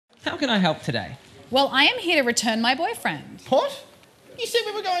How can I help today? Well, I am here to return my boyfriend. What? You said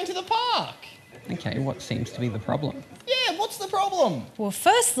we were going to the park. Okay, what seems to be the problem? Yeah, what's the problem? Well,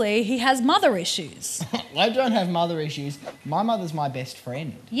 firstly, he has mother issues. I don't have mother issues. My mother's my best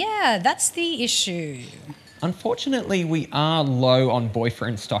friend. Yeah, that's the issue. Unfortunately, we are low on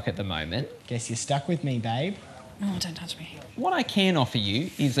boyfriend stock at the moment. Guess you're stuck with me, babe. Oh, don't touch me. What I can offer you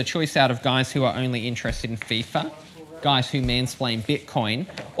is a choice out of guys who are only interested in FIFA, guys who mansplain Bitcoin,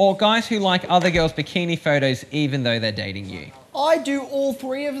 or guys who like other girls' bikini photos even though they're dating you. I do all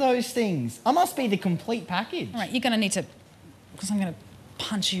three of those things. I must be the complete package. All right, you're going to need to... because I'm going to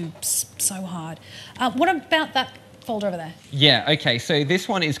punch you so hard. What about that folder over there? Yeah, okay, so this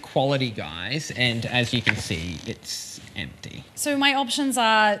one is quality guys, and as you can see, it's empty. So my options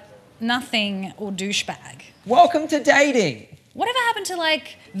are nothing or douchebag. Welcome to dating! Whatever happened to,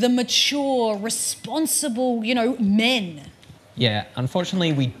 like, the mature, responsible, men? Yeah,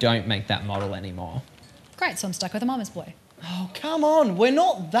 unfortunately, we don't make that model anymore. Great, so I'm stuck with a mama's boy. Oh, come on. We're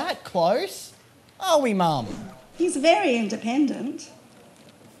not that close. Are we, Mum? He's very independent.